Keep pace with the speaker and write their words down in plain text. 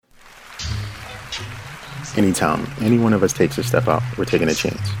Anytime any one of us takes a step out, we're taking a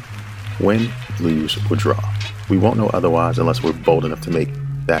chance. Win, lose, or draw. We won't know otherwise unless we're bold enough to make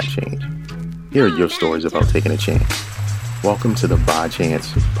that change. Here are your stories about taking a chance. Welcome to the By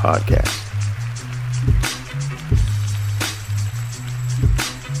Chance podcast.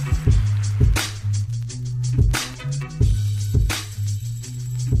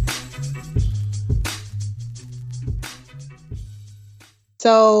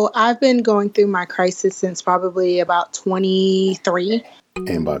 So I've been going through my crisis since probably about 23.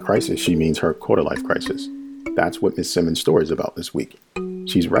 And by crisis, she means her quarter-life crisis. That's what Ms. Simmons' story is about this week.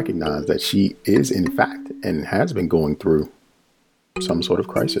 She's recognized that she is, in fact, and has been going through some sort of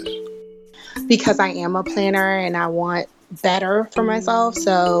crisis. Because I am a planner and I want better for myself.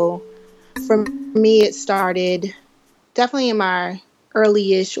 So for me, it started definitely in my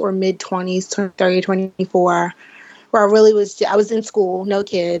early-ish or mid-20s, 30, 24, where I was in school, no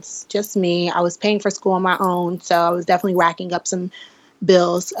kids, just me. I was paying for school on my own. So I was definitely racking up some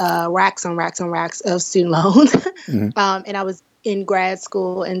bills, racks on racks on racks of student loans. And I was in grad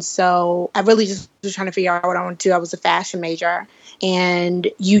school. And so I really just was trying to figure out what I wanted to do. I was a fashion major,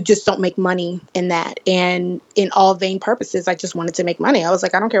 and you just don't make money in that. And in all vain purposes, I just wanted to make money. I was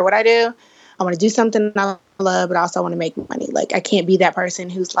like, I don't care what I do. I want to do something I love, but I also want to make money. Like, I can't be that person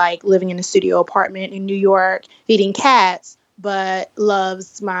who's like living in a studio apartment in New York, feeding cats, but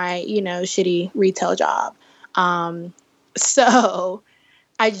loves my, shitty retail job. So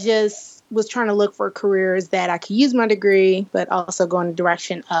I just was trying to look for careers that I could use my degree, but also go in the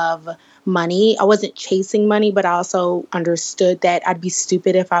direction of money. I wasn't chasing money, but I also understood that I'd be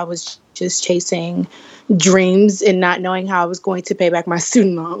stupid if I was just chasing dreams and not knowing how I was going to pay back my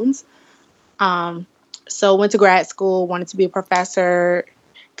student loans. So went to grad school, wanted to be a professor,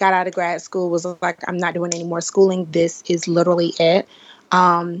 got out of grad school, was like, I'm not doing any more schooling. This is literally it.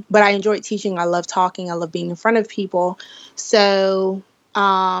 But I enjoyed teaching. I love talking. I love being in front of people. So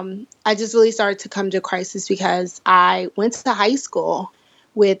I just really started to come to a crisis because I went to high school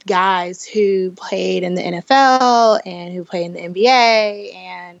with guys who played in the NFL and who played in the NBA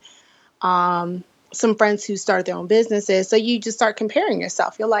and some friends who started their own businesses. So you just start comparing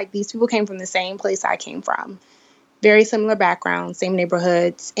yourself. You're like, these people came from the same place I came from. Very similar backgrounds, same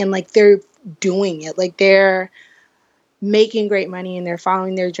neighborhoods. And like, they're doing it. Like, they're making great money and they're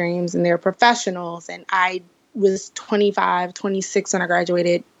following their dreams and they're professionals. And I was 25, 26 when I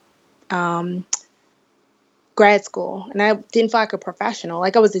graduated grad school. And I didn't feel like a professional.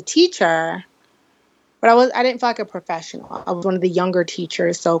 Like, I was a teacher, but I didn't feel like a professional. I was one of the younger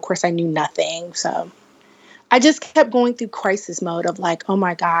teachers, so of course I knew nothing. So I just kept going through crisis mode of like, oh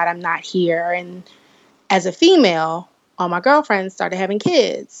my God, I'm not here. And as a female, all my girlfriends started having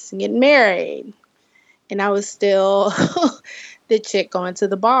kids and getting married. And I was still the chick going to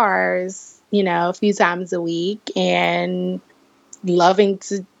the bars, a few times a week and loving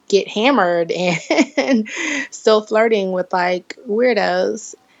to get hammered and still flirting with like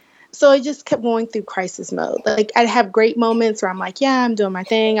weirdos. So I just kept going through crisis mode. Like, I'd have great moments where I'm like, yeah, I'm doing my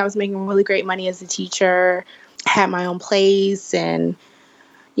thing. I was making really great money as a teacher, had my own place and,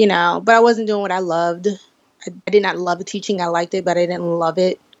 but I wasn't doing what I loved. I did not love teaching. I liked it, but I didn't love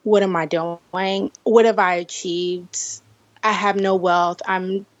it. What am I doing? What have I achieved? I have no wealth.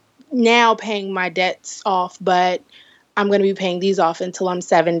 I'm now paying my debts off, but I'm going to be paying these off until I'm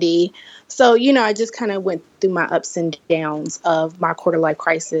 70. So, I just kind of went through my ups and downs of my quarter life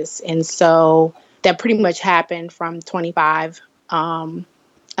crisis. And so that pretty much happened from 25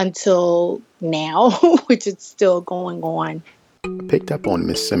 until now, which is still going on. I picked up on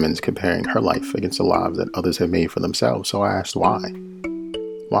Miss Simmons comparing her life against the lives that others have made for themselves. So I asked why.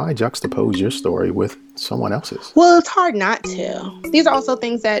 Why juxtapose your story with someone else's? Well, it's hard not to. These are also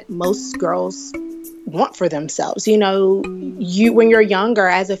things that most girls want for themselves. When you're younger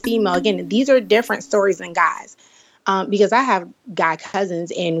as a female, again, these are different stories than guys. Because I have guy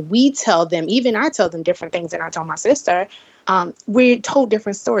cousins and I tell them different things than I tell my sister. We're told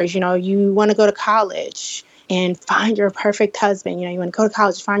different stories. You want to go to college and find your perfect husband. You want to go to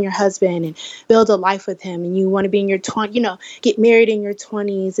college, find your husband and build a life with him. And you want to be in your 20s, get married in your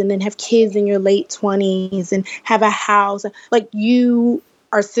 20s and then have kids in your late 20s and have a house. Like, you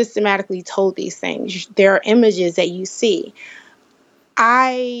are systematically told these things. There are images that you see.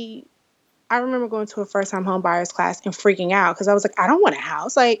 I remember going to a first-time home buyers class and freaking out because I was like, I don't want a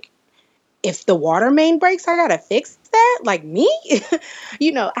house. Like, if the water main breaks, I gotta fix that? Like, me?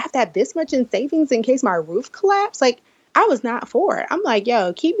 I have to have this much in savings in case my roof collapsed. Like, I was not for it. I'm like,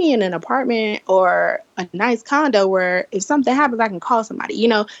 yo, keep me in an apartment or a nice condo where if something happens, I can call somebody.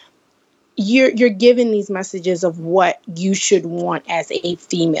 you're given these messages of what you should want as a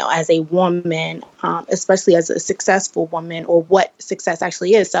female, as a woman, especially as a successful woman, or what success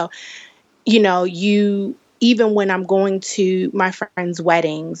actually is. So, you, even when I'm going to my friends'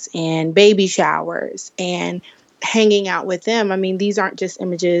 weddings and baby showers and hanging out with them, I mean, these aren't just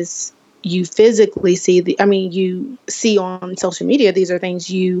images you physically see. You see on social media. These are things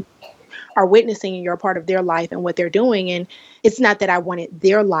you are witnessing, and you're a part of their life and what they're doing. And it's not that I wanted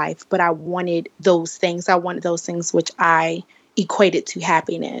their life, but I wanted those things. I wanted those things which I equated to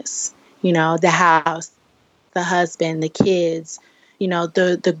happiness. The house, the husband, the kids,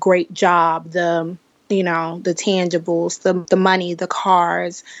 the great job, the tangibles, the money, the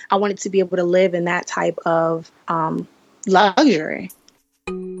cars. I wanted to be able to live in that type of luxury.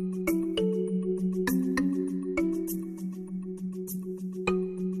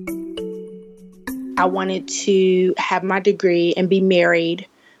 I wanted to have my degree and be married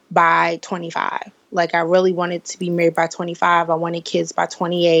by 25. Like, I really wanted to be married by 25. I wanted kids by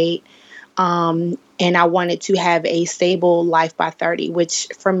 28. And I wanted to have a stable life by 30, which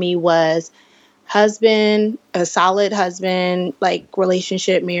for me was husband, a solid husband, like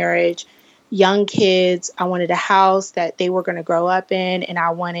relationship, marriage, young kids. I wanted a house that they were going to grow up in, and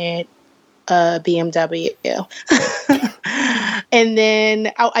I wanted a BMW. And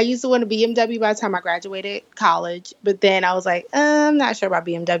then I used to want a BMW by the time I graduated college, but then I was like, I'm not sure about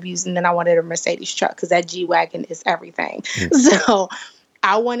BMWs. And then I wanted a Mercedes truck because that G-Wagon is everything. So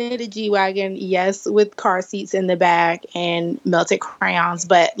I wanted a G-Wagon, yes, with car seats in the back and melted crayons.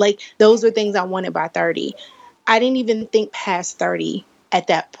 But like, those were things I wanted by 30. I didn't even think past 30 at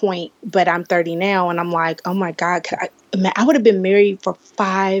that point, but I'm 30 now. And I'm like, oh my God, I would have been married for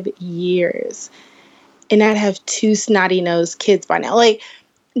 5 years. And I'd have 2 snotty-nosed kids by now. Like,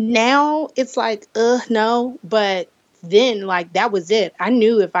 now it's like, no. But then, like, that was it. I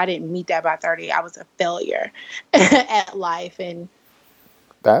knew if I didn't meet that by 30, I was a failure at life. And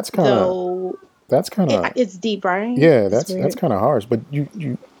that's kind of it's deep, right? Yeah, that's kind of harsh. But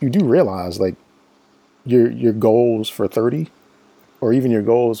you do realize, like, your goals for 30, or even your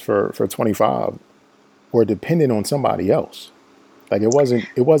goals for 25, were dependent on somebody else. Like, it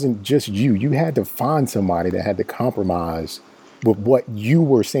wasn't just you. You had to find somebody that had to compromise with what you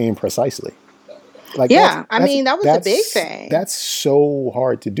were saying precisely. Like, yeah, that was the big thing. That's so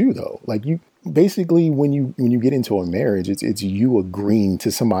hard to do, though. Like, you basically, when you get into a marriage, it's you agreeing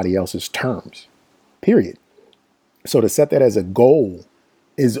to somebody else's terms. Period. So to set that as a goal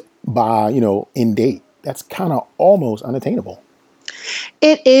is by end date. That's kind of almost unattainable.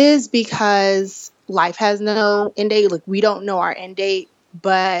 It is, because life has no end date. Like, we don't know our end date,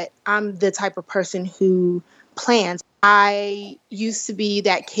 but I'm the type of person who plans. I used to be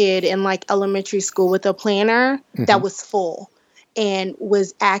that kid in like elementary school with a planner that was full and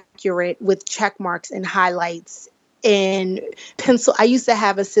was accurate with check marks and highlights and pencil. I used to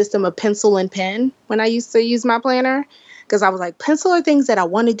have a system of pencil and pen when I used to use my planner, because I was like, pencil are things that I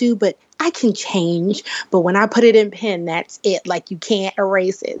want to do, but I can change. But when I put it in pen, that's it. Like, you can't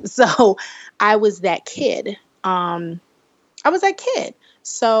erase it. So I was that kid.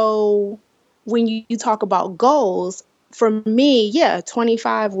 So when you talk about goals, for me,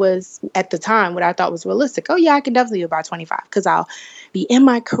 25 was at the time what I thought was realistic. Oh yeah, I can definitely do about 25 because I'll be in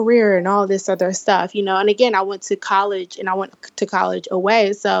my career and all this other stuff, And again, I went to college, and I went to college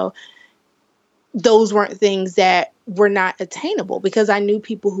away. So those weren't things that were not attainable, because I knew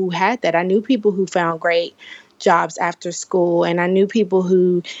people who had that. I knew people who found great jobs after school, and I knew people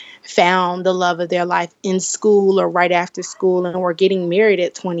who found the love of their life in school or right after school and were getting married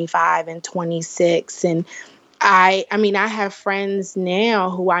at 25 and 26. And I have friends now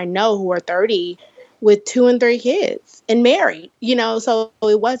who I know who are 30 with 2 and 3 kids and married, so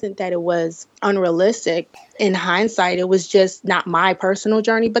it wasn't that it was unrealistic. In hindsight, it was just not my personal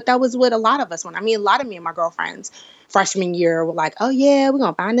journey, but that was what a lot of us want. A lot of me and my girlfriends freshman year were like, oh yeah, we're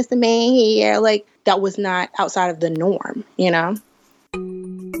going to find us a man here. Like, that was not outside of the norm,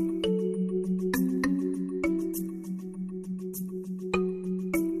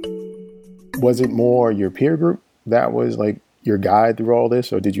 Was it more your peer group that was like your guide through all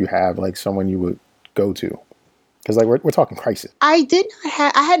this, or did you have like someone you would go to? Because like we're talking crisis. I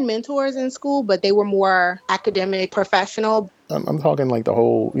had mentors in school, but they were more academic, professional. I'm talking like the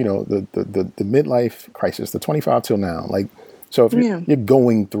whole, the midlife crisis, the 25 till now. Like, so if you're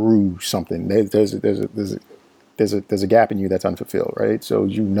going through something, there's a gap in you that's unfulfilled, right?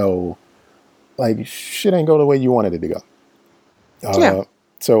 So like shit ain't go the way you wanted it to go.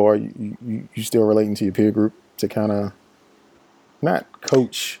 So are you still relating to your peer group to kind of not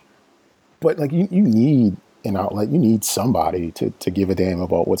coach, but like you need an outlet. You need somebody to give a damn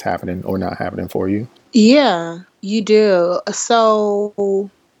about what's happening or not happening for you. Yeah, you do. So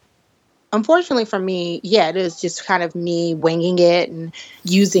unfortunately for me, yeah, it is just kind of me winging it and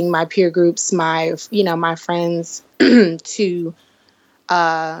using my peer groups, my friends to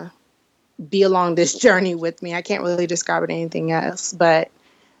uh, be along this journey with me. I can't really describe it anything else. But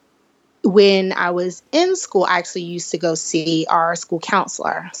when I was in school, I actually used to go see our school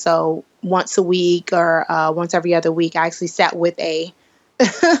counselor. So once a week or once every other week, I actually sat with a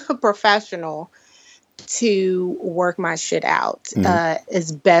professional to work my shit out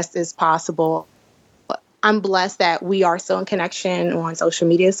as best as possible. I'm blessed that we are still in connection on social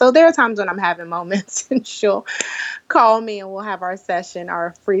media. So there are times when I'm having moments and she'll call me and we'll have our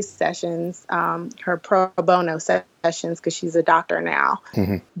free sessions, her pro bono sessions, because she's a doctor now.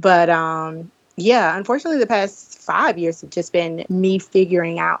 But yeah, unfortunately, the past 5 years have just been me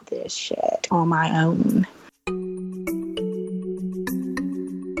figuring out this shit on my own.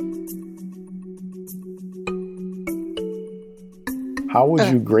 How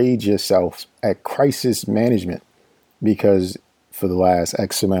would you grade yourself at crisis management? Because for the last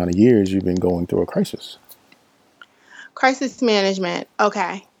X amount of years, you've been going through a crisis. Crisis management.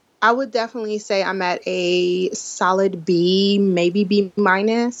 Okay. I would definitely say I'm at a solid B, maybe B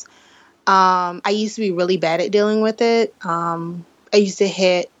minus. I used to be really bad at dealing with it. I used to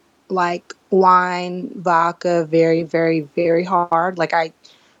hit like wine, vodka very, very, very hard. Like I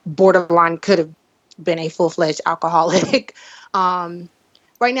borderline could have been a full-fledged alcoholic.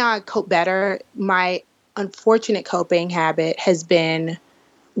 Right now I cope better. My unfortunate coping habit has been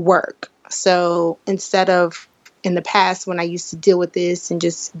work. So instead of in the past when I used to deal with this and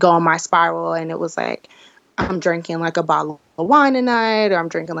just go on my spiral and it was like, I'm drinking like a bottle of wine a night or I'm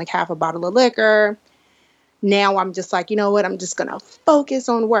drinking like half a bottle of liquor. Now I'm just like, you know what? I'm just going to focus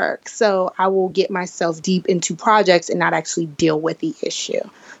on work. So I will get myself deep into projects and not actually deal with the issue.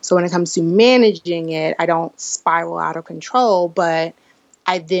 So when it comes to managing it, I don't spiral out of control, but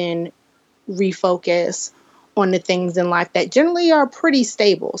I then refocus on the things in life that generally are pretty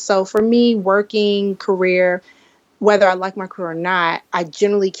stable. So for me, working, career, whether I like my career or not, I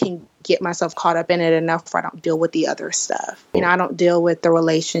generally can get myself caught up in it enough where I don't deal with the other stuff. You know, I don't deal with the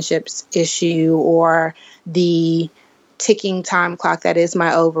relationships issue or the ticking time clock that is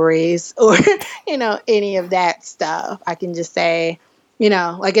my ovaries or, you know, any of that stuff. I can just say, you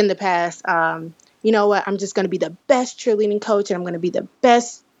know, like in the past, you know what, I'm just going to be the best cheerleading coach and I'm going to be the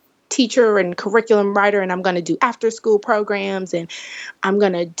best teacher and curriculum writer and I'm going to do after school programs and I'm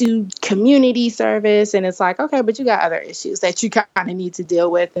going to do community service. And it's like, okay, but you got other issues that you kind of need to deal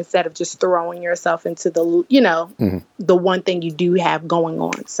with instead of just throwing yourself into the, you know, the one thing you do have going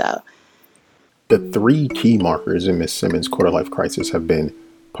on. So the three key markers in Miss Simmons' quarter life crisis have been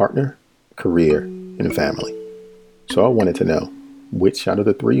partner, career, and family. So I wanted to know which out of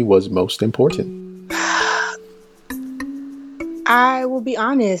the three was most important. I will be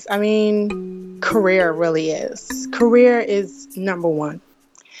honest. I mean, career really is. Career is number one.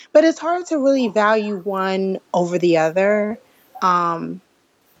 But it's hard to really value one over the other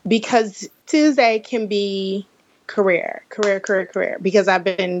because Tuesday can be career, because I've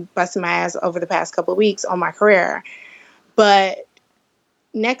been busting my ass over the past couple of weeks on my career. But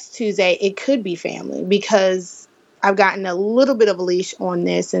next Tuesday, it could be family because I've gotten a little bit of a leash on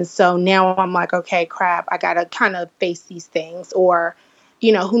this. And so now I'm like, okay, crap, I got to kind of face these things. Or,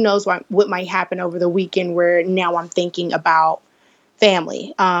 you know, who knows what might happen over the weekend where now I'm thinking about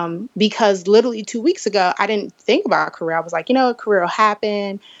family. Because literally 2 weeks ago, I didn't think about career. I was like, you know, career will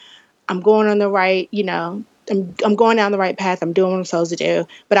happen. I'm going on the right, you know, I'm going down the right path. I'm doing what I'm supposed to do.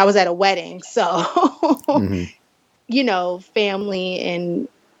 But I was at a wedding. So, you know, family and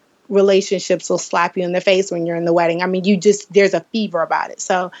relationships will slap you in the face when you're in the wedding. I mean, there's a fever about it.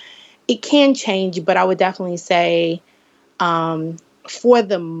 So it can change, but I would definitely say, for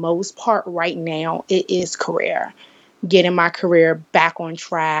the most part right now, it is career. Getting my career back on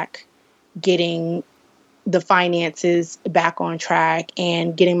track, getting the finances back on track,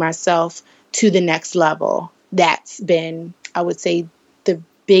 and getting myself to the next level. That's been, I would say, the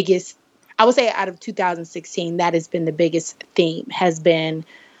biggest, I would say out of 2016, that has been the biggest theme, has been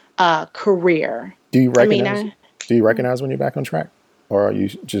career. Do you recognize when you're back on track? Or are you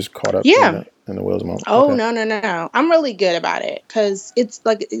just caught up in the wheels of moment? Oh, okay. No. I'm really good about it because it's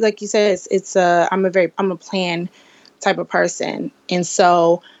like you said, I'm a plan type of person. And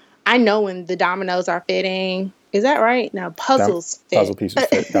so I know when the dominoes are fitting. Is that right? No, puzzles fit. Puzzle pieces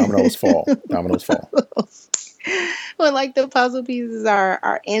fit. Dominoes fall. Dominoes fall. When like the puzzle pieces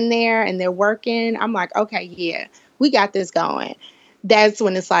are in there and they're working, I'm like, okay, yeah, we got this going. that's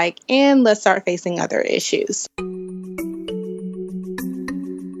when it's like, and let's start facing other issues.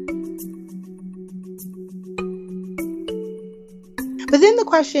 But then the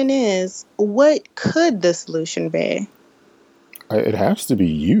question is, what could the solution be? It has to be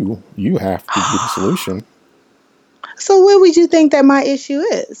you. You have to be the solution. So what would you think that my issue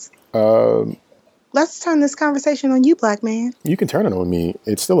is? Um, Let's turn this conversation on you, black man. you can turn it on me.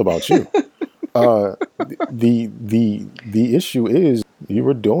 It's still about you. The issue is you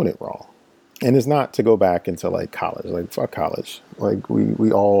were doing it wrong. And it's not to go back into like college, like fuck college. Like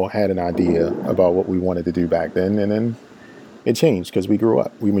we all had an idea about what we wanted to do back then, and then it changed because we grew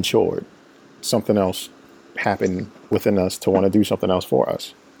up, we matured. Something else happened within us to want to do something else for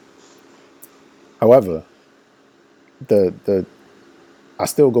us. However, the I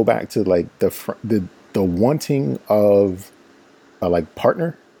still go back to like the wanting of a like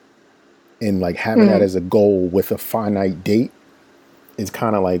partner and like having that as a goal with a finite date is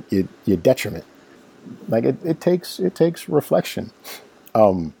kind of like your detriment. Like it takes reflection.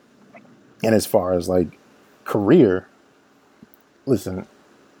 And as far as like career, listen,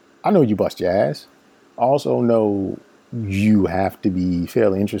 I know you bust your ass. I also know you have to be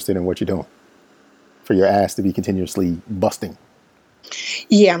fairly interested in what you're doing for your ass to be continuously busting.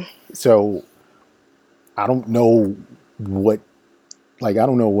 Yeah. So I don't know I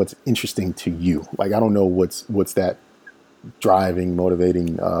don't know what's interesting to you. Like, I don't know what's that driving,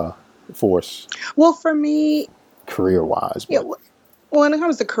 motivating force. Well, for me, career wise. Yeah. When it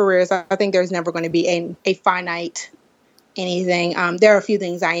comes to careers, I think there's never going to be a finite anything. There are a few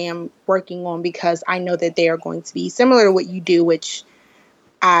things I am working on because I know that they are going to be similar to what you do, which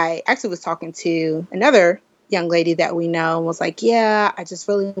I actually was talking to another young lady that we know and was like, yeah, I just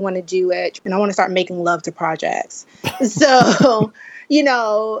really want to do it. And I want to start making love to projects. So,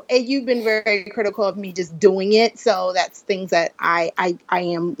 and you've been very critical of me just doing it. So that's things that I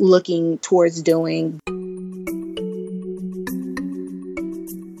am looking towards doing.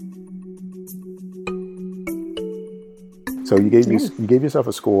 So you gave yourself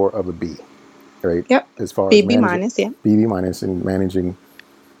a score of a B, right? Yep. As far as B minus, yeah. B minus in managing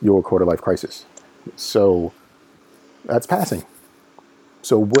your quarter life crisis. So that's passing.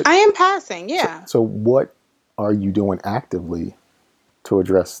 So what I am passing, yeah. So what are you doing actively to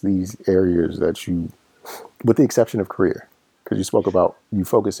address these areas that you, with the exception of career, because you spoke about you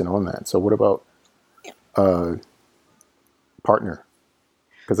focusing on that. So what about partner?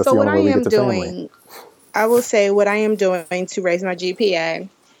 Because that's the only way we get to family. I will say what I am doing to raise my GPA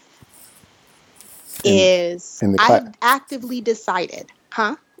is I've actively decided,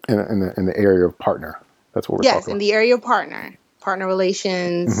 in the area of partner. That's what we're talking about. Yes, in the area of partner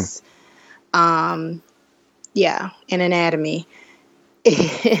relations, and anatomy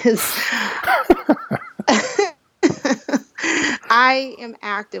is. I am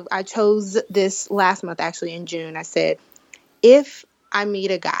active. I chose this last month, actually in June. I said, if I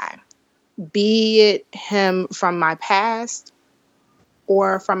meet a guy, be it him from my past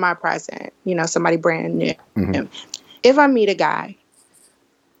or from my present, somebody brand new. Mm-hmm. If I meet a guy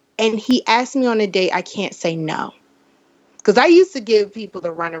and he asks me on a date, I can't say no. Because I used to give people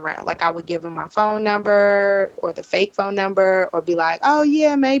the runaround. Like, I would give them my phone number or the fake phone number or be like, oh,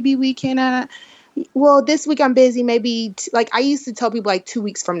 yeah, maybe we can. Well, this week I'm busy. Maybe, I used to tell people, 2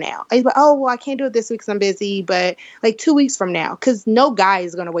 weeks from now. I'd be like, oh, well, I can't do it this week because I'm busy. But, 2 weeks from now. Because no guy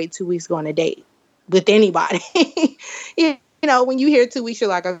is going to wait 2 weeks to go on a date with anybody. When you hear 2 weeks, you're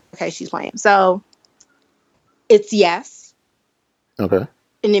like, okay, she's playing. So, it's yes. Okay.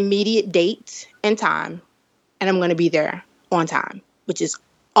 An immediate date and time. And I'm going to be there on time, which is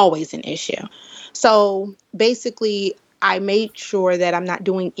always an issue. So basically, I made sure that I'm not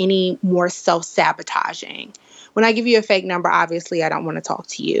doing any more self-sabotaging. When I give you a fake number, obviously, I don't want to talk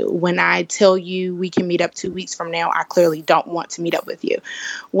to you. When I tell you we can meet up 2 weeks from now, I clearly don't want to meet up with you.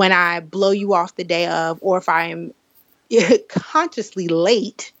 When I blow you off the day of, or if I'm consciously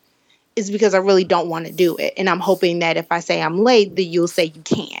late, is because I really don't want to do it. And I'm hoping that if I say I'm late, that you'll say you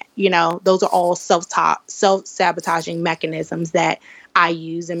can't. Those are all self-sabotaging mechanisms that I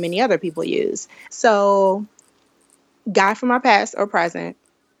use and many other people use. So, guy from my past or present,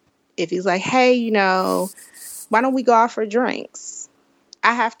 if he's like, hey, why don't we go out for drinks?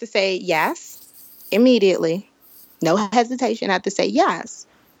 I have to say yes immediately. No hesitation. I have to say yes.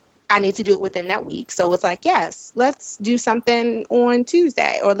 I need to do it within that week. So it's like, yes, let's do something on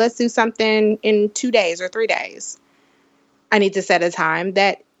Tuesday, or let's do something in 2 days or 3 days. I need to set a time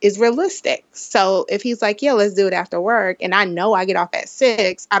that is realistic. So if he's like, yeah, let's do it after work, and I know I get off at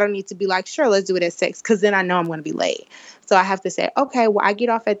 6, I don't need to be like, sure, let's do it at 6, because then I know I'm going to be late. So I have to say, okay, well, I get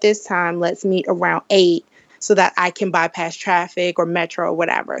off at this time. Let's meet around 8 so that I can bypass traffic or metro or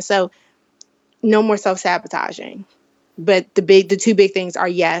whatever. So no more self-sabotaging. But the two big things are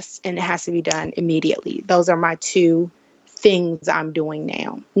yes, and it has to be done immediately. Those are my two things I'm doing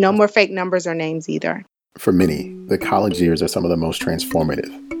now. No more fake numbers or names either. For many, the college years are some of the most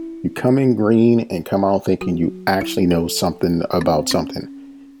transformative. You come in green and come out thinking you actually know something about something,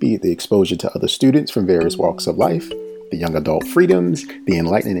 be it the exposure to other students from various walks of life, the young adult freedoms, the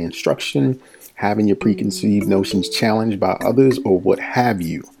enlightening instruction, having your preconceived notions challenged by others, or what have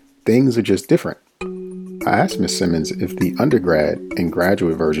you. Things are just different. I asked Ms. Simmons if the undergrad and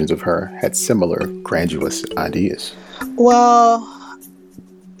graduate versions of her had similar graduate ideas. Well,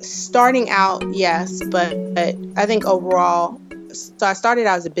 starting out, yes, but I think overall, so I started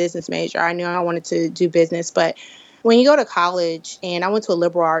out as a business major. I knew I wanted to do business, but when you go to college, and I went to a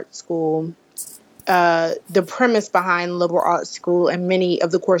liberal arts school, the premise behind liberal arts school and many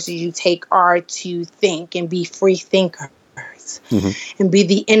of the courses you take are to think and be free thinkers. And be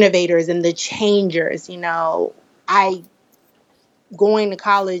the innovators and the changers. Going to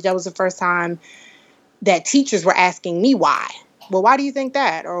college, that was the first time that teachers were asking me why. Well, why do you think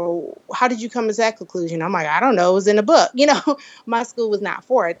that? Or how did you come to that conclusion? I'm like, I don't know. It was in a book. My school was not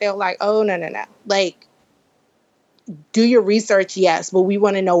for it. They were like, oh, no. Like, do your research, yes, but we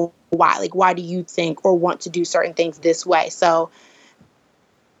want to know why. Like, why do you think or want to do certain things this way? So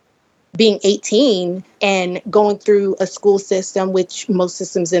being 18 and going through a school system, which most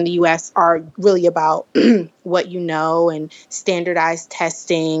systems in the U.S. are really about what you know and standardized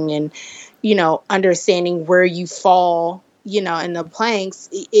testing and, understanding where you fall, in the planks,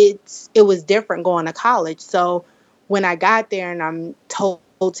 it was different going to college. So when I got there and I'm told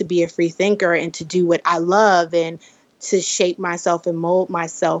to be a free thinker and to do what I love and to shape myself and mold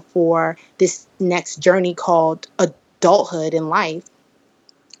myself for this next journey called adulthood in life,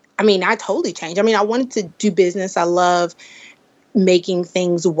 I totally changed. I wanted to do business. I love making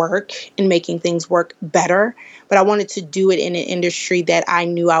things work and making things work better, but I wanted to do it in an industry that I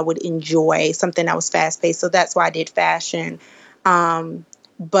knew I would enjoy, something that was fast-paced. So that's why I did fashion.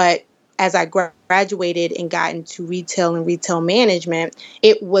 But as I graduated and got into retail and retail management,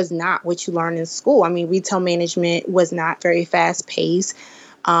 it was not what you learn in school. Retail management was not very fast-paced.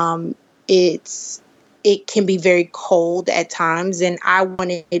 It can be very cold at times, and I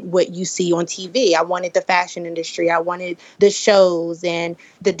wanted what you see on TV. I wanted the fashion industry. I wanted the shows and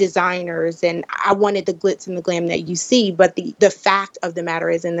the designers, and I wanted the glitz and the glam that you see. But the fact of the matter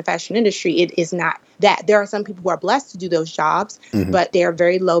is, in the fashion industry, it is not that. There are some people who are blessed to do those jobs, but they are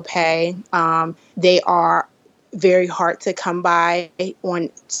very low pay. They are very hard to come by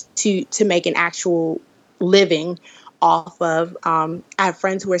to make an actual living off of. I have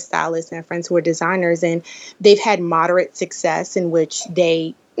friends who are stylists and I have friends who are designers, and they've had moderate success in which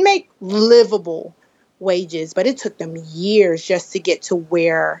they make livable wages, but it took them years just to get to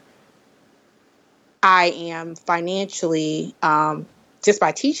where I am financially, just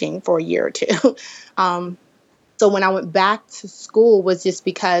by teaching for a year or two. So when I went back to school was just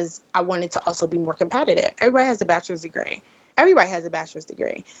because I wanted to also be more competitive. Everybody has a bachelor's degree.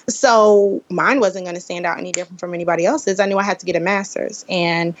 So mine wasn't going to stand out any different from anybody else's. I knew I had to get a master's.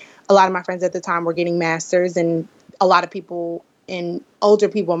 And a lot of my friends at the time were getting masters. And a lot of people and older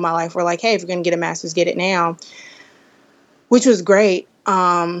people in my life were like, hey, if you're going to get a master's, get it now, which was great.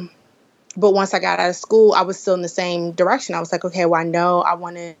 But once I got out of school, I was still in the same direction. I was like, okay, well, I know I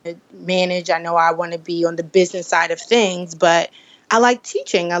want to manage. I know I want to be on the business side of things, but I like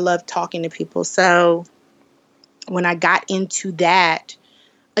teaching. I love talking to people. So when I got into that,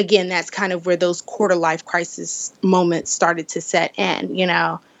 again, that's kind of where those quarter life crisis moments started to set in.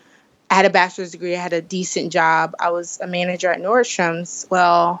 I had a bachelor's degree. I had a decent job. I was a manager at Nordstrom's.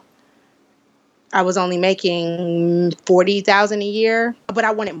 Well, I was only making $40,000 a year, but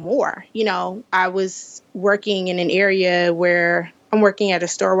I wanted more. I was working in an area where I'm working at a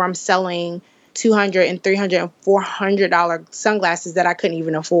store where I'm selling $200 and $300 and $400 sunglasses that I couldn't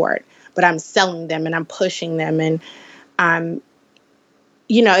even afford. But I'm selling them and I'm pushing them, and I'm,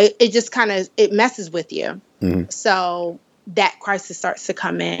 it just kind of, it messes with you. So that crisis starts to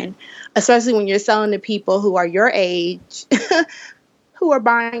come in, especially when you're selling to people who are your age, who are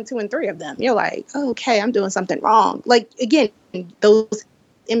buying 2 and 3 of them. You're like, okay, I'm doing something wrong. Like, again, those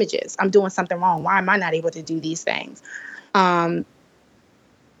images, I'm doing something wrong. Why am I not able to do these things? So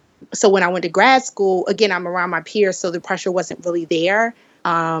when I went to grad school, again, I'm around my peers, so the pressure wasn't really there.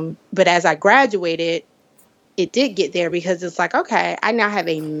 But as I graduated, it did get there because it's like, okay, I now have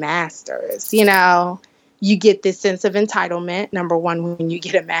a master's. You get this sense of entitlement. Number one, when you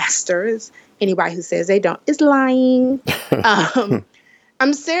get a master's, anybody who says they don't is lying.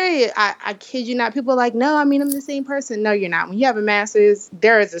 I'm serious. I kid you not. People are like, no, I mean, I'm the same person. No, you're not. When you have a master's,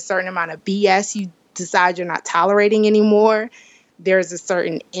 there is a certain amount of BS you decide you're not tolerating anymore. There's a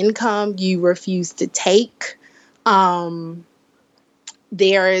certain income you refuse to take. There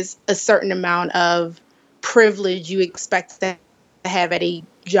is a certain amount of privilege you expect to have at a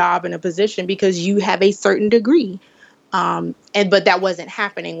job and a position because you have a certain degree. But that wasn't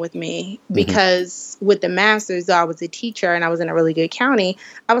happening with me because with the master's, though I was a teacher and I was in a really good county,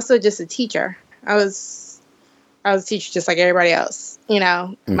 I was still just a teacher. I was a teacher just like everybody else.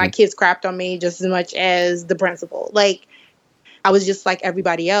 My kids crapped on me just as much as the principal. Like, I was just like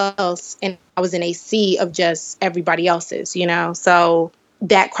everybody else, and I was in a sea of just everybody else's, So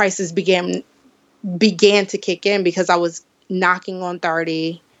that crisis began to kick in because I was knocking on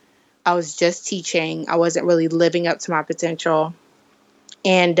 30. I was just teaching. I wasn't really living up to my potential.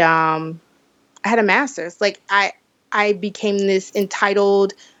 And I had a master's. Like, I became this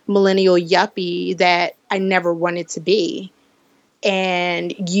entitled millennial yuppie that I never wanted to be.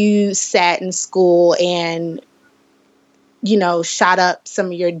 And you sat in school and, shot up some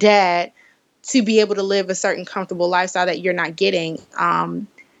of your debt to be able to live a certain comfortable lifestyle that you're not getting.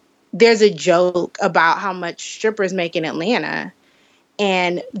 There's a joke about how much strippers make in Atlanta.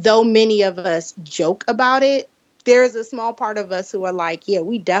 And though many of us joke about it, there's a small part of us who are like, yeah,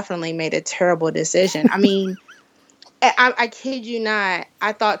 we definitely made a terrible decision. I mean, I kid you not.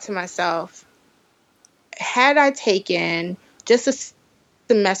 I thought to myself, had I taken just a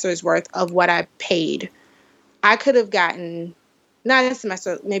semester's worth of what I paid, I could have gotten, not a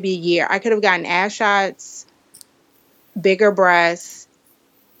semester, maybe a year. I could have gotten ass shots, bigger breasts,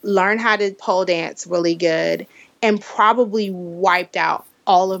 learned how to pole dance really good, and probably wiped out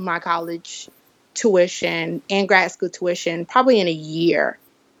all of my college tuition and grad school tuition probably in a year,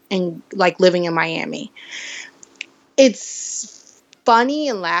 and like living in Miami. It's funny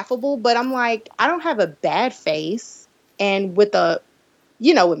and laughable, but I'm like, I don't have a bad face, and with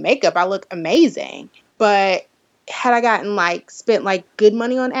with makeup I look amazing. But had I gotten spent good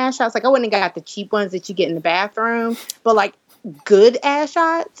money on ass shots, I wouldn't have got the cheap ones that you get in the bathroom, but good ass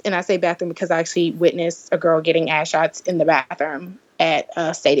shots. And I say bathroom because I actually witnessed a girl getting ass shots in the bathroom at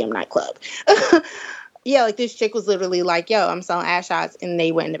a stadium nightclub. Yeah, this chick was literally like, yo, I'm selling ass shots, and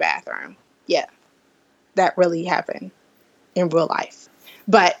they went in the bathroom. Yeah, that really happened in real life.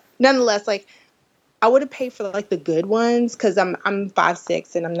 But nonetheless, I would have paid for the good ones because I'm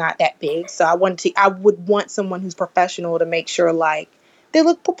 5'6" and I'm not that big. So I would want someone who's professional to make sure they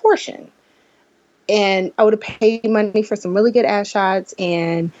look proportioned. And I would have paid money for some really good ass shots,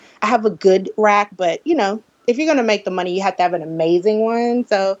 and I have a good rack, but if you're going to make the money, you have to have an amazing one.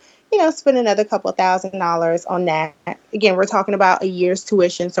 So, spend another couple $1,000s on that. Again, we're talking about a year's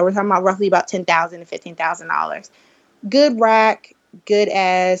tuition. So we're talking about roughly about $10,000 to $15,000. Good rack, good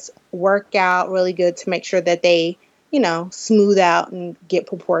ass, work out really good to make sure that they, smooth out and get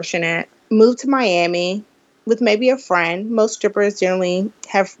proportionate. Move to Miami with maybe a friend. Most strippers generally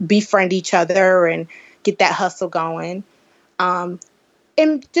befriend each other and get that hustle going. And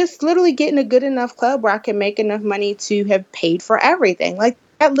just literally getting a good enough club where I can make enough money to have paid for everything.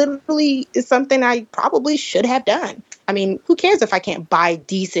 That literally is something I probably should have done. I mean, who cares if I can't buy a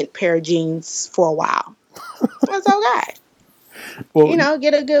decent pair of jeans for a while? That's okay. Well,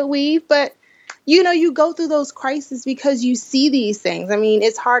 get a good weave, but you go through those crises because you see these things. I mean,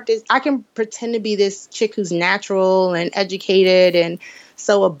 it's hard I can pretend to be this chick who's natural and educated and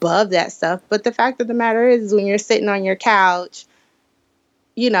so above that stuff. But the fact of the matter is when you're sitting on your couch,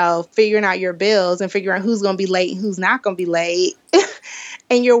 figuring out your bills and figuring out who's going to be late and who's not going to be late.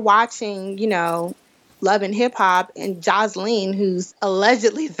 And you're watching, Love and Hip Hop and Jocelyn, who's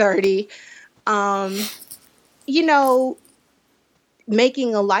allegedly 30,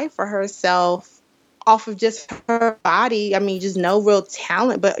 making a life for herself off of just her body. I mean, just no real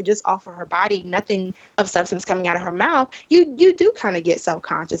talent, but just off of her body, nothing of substance coming out of her mouth. You do kind of get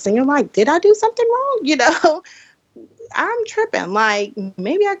self-conscious and you're like, did I do something wrong? I'm tripping.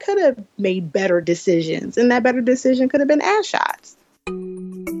 Maybe I could have made better decisions, and that better decision could have been ass shots.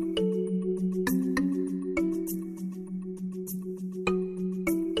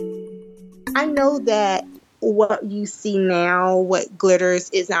 I know that what you see now, what glitters,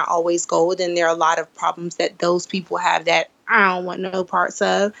 is not always gold, and there are a lot of problems that those people have that I don't want no parts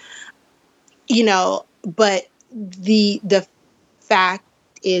of. But the fact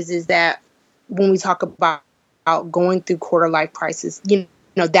is that when we talk about going through quarter life crisis,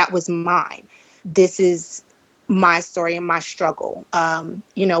 that was mine. This is my story and my struggle.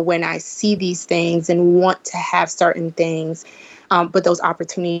 When I see these things and want to have certain things, but those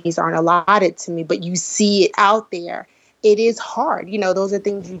opportunities aren't allotted to me, but you see it out there it is hard. Those are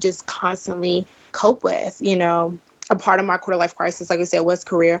things you just constantly cope with. A part of my quarter life crisis, like I said, was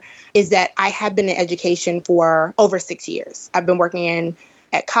career, is that I have been in education for over 6 years. I've been working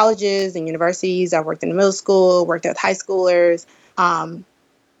at colleges and universities. I've worked in the middle school, worked with high schoolers. And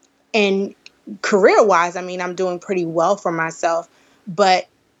career-wise, I'm doing pretty well for myself, but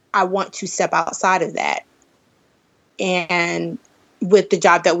I want to step outside of that. And with the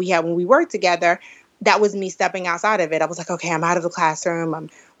job that we had when we worked together, that was me stepping outside of it. I was like, okay, I'm out of the classroom. I'm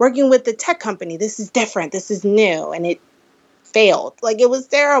working with the tech company. This is different. This is new. And it failed. Like, it was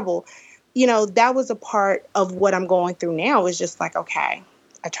terrible. That was a part of what I'm going through now, is just like, okay,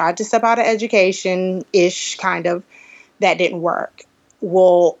 I tried to step out of education-ish, kind of. That didn't work.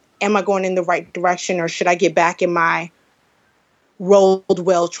 Well, am I going in the right direction, or should I get back in my road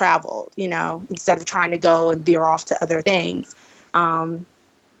well traveled, instead of trying to go and veer off to other things?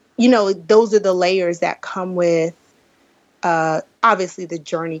 Those are the layers that come with, obviously, the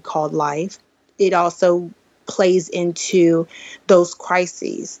journey called life. It also plays into those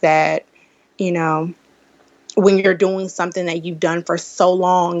crises that, when you're doing something that you've done for so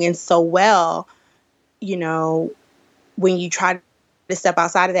long and so well, when you try to step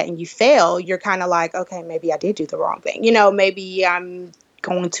outside of that and you fail, you're kind of like, okay, maybe I did do the wrong thing. Maybe I'm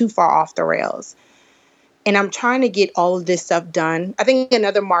going too far off the rails. And I'm trying to get all of this stuff done. I think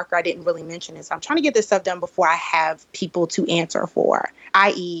another marker I didn't really mention is I'm trying to get this stuff done before I have people to answer for,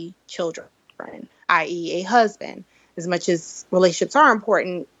 i.e. children, i.e. a husband. As much as relationships are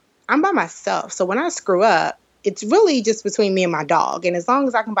important, I'm by myself. So when I screw up, it's really just between me and my dog. And as long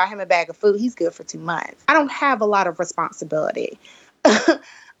as I can buy him a bag of food, he's good for 2 months. I don't have a lot of responsibility.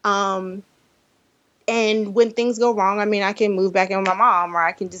 And when things go wrong, I can move back in with my mom, or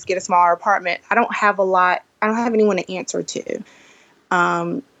I can just get a smaller apartment. I don't have anyone to answer to.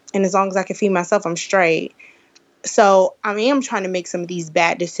 And as long as I can feed myself, I'm straight. So I am trying to make some of these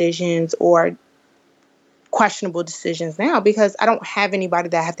bad decisions or questionable decisions now because I don't have anybody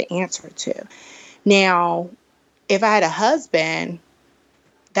that I have to answer to. Now, if I had a husband,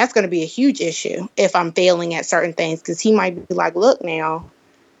 that's going to be a huge issue if I'm failing at certain things, because he might be like, look now,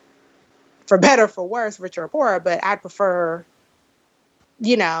 for better or for worse, richer or poorer, but I'd prefer,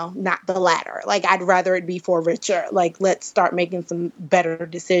 not the latter. Like, I'd rather it be for richer. Like, let's start making some better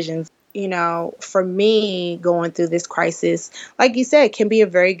decisions. For me, going through this crisis, like you said, can be a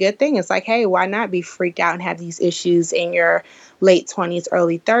very good thing. It's like, hey, why not be freaked out and have these issues in your late 20s,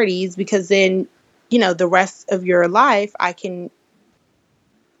 early 30s? Because then, the rest of your life, I can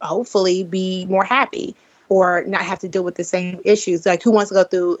hopefully be more happy or not have to deal with the same issues. Like, who wants to go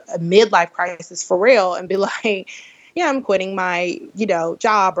through a midlife crisis for real and be like, yeah, I'm quitting my,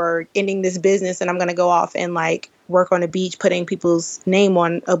 job or ending this business and I'm going to go off and like work on a beach, putting people's name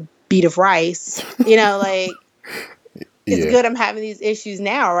on a bead of rice, like it's good I'm having these issues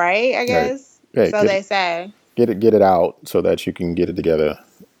now, right? I guess. Right. So they say. Get it out so that you can get it together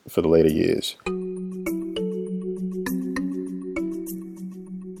for the later years.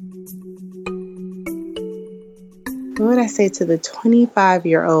 What would I say to the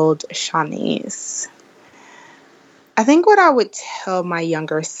 25-year-old Shanice? I think what I would tell my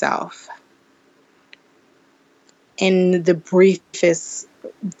younger self, in the briefest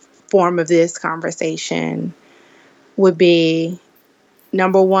form of this conversation, would be,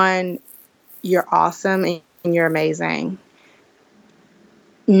 number one, you're awesome and you're amazing.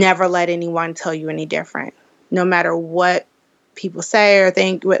 Never let anyone tell you any different. No matter what people say or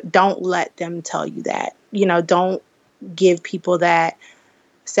think, don't let them tell you that. Don't give people that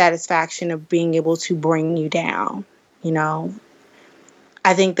satisfaction of being able to bring you down.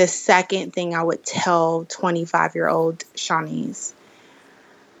 I think the second thing I would tell 25-year-old Shanice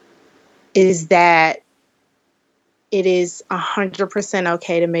is that it is 100%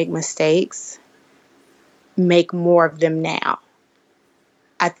 okay to make mistakes. Make more of them now.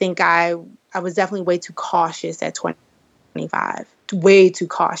 I think I was definitely way too cautious at 25. Way too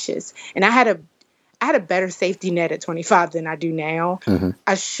cautious. And I had a better safety net at 25 than I do now. Mm-hmm.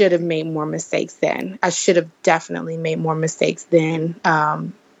 I should have made more mistakes then. I should have definitely made more mistakes then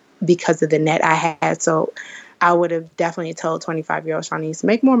because of the net I had. So I would have definitely told 25-year-old Shanice,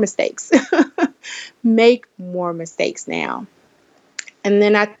 make more mistakes. Make more mistakes now. And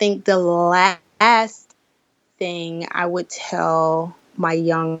then I think the last thing I would tell my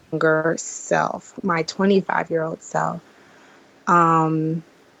younger self, my 25-year-old self, I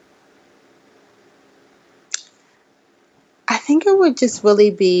think it would just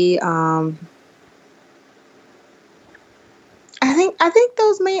really be, I think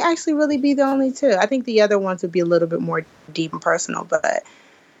those may actually really be the only two. I think the other ones would be a little bit more deep and personal, but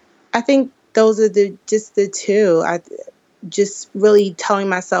I think those are just the two. just really telling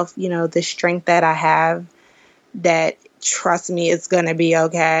myself, the strength that I have, that trust me, it's going to be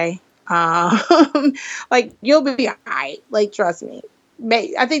okay. Like, you'll be all right. Like, trust me.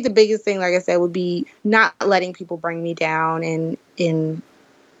 I think the biggest thing, like I said, would be not letting people bring me down and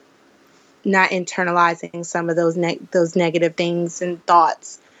not internalizing some of those negative things and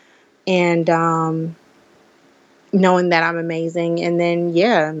thoughts, and knowing that I'm amazing. And then,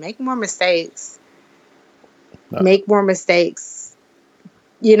 make more mistakes. Make more mistakes.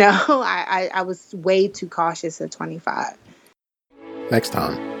 I was way too cautious at 25. Next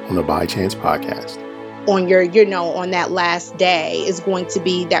time on the By Chance podcast. On on that last day is going to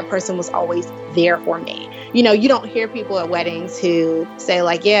be that person was always there for me. You don't hear people at weddings who say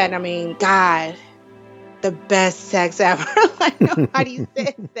like, God, the best sex ever. Like, nobody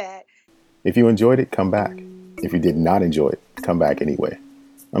says that. If you enjoyed it, come back. If you did not enjoy it, come back anyway.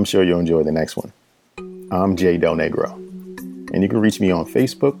 I'm sure you'll enjoy the next one. I'm Jay Del Negro, and you can reach me on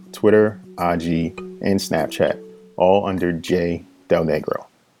Facebook, Twitter, IG, and Snapchat, all under Jay Del Negro,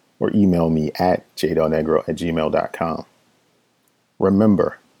 or email me at jdelnegro@gmail.com.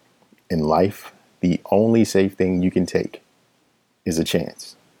 Remember, in life, the only safe thing you can take is a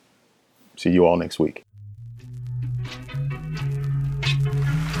chance. See you all next week.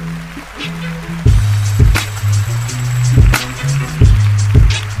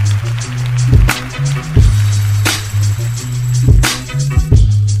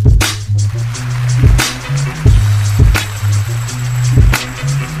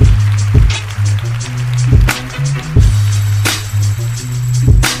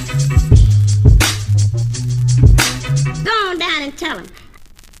 Go on down and tell him.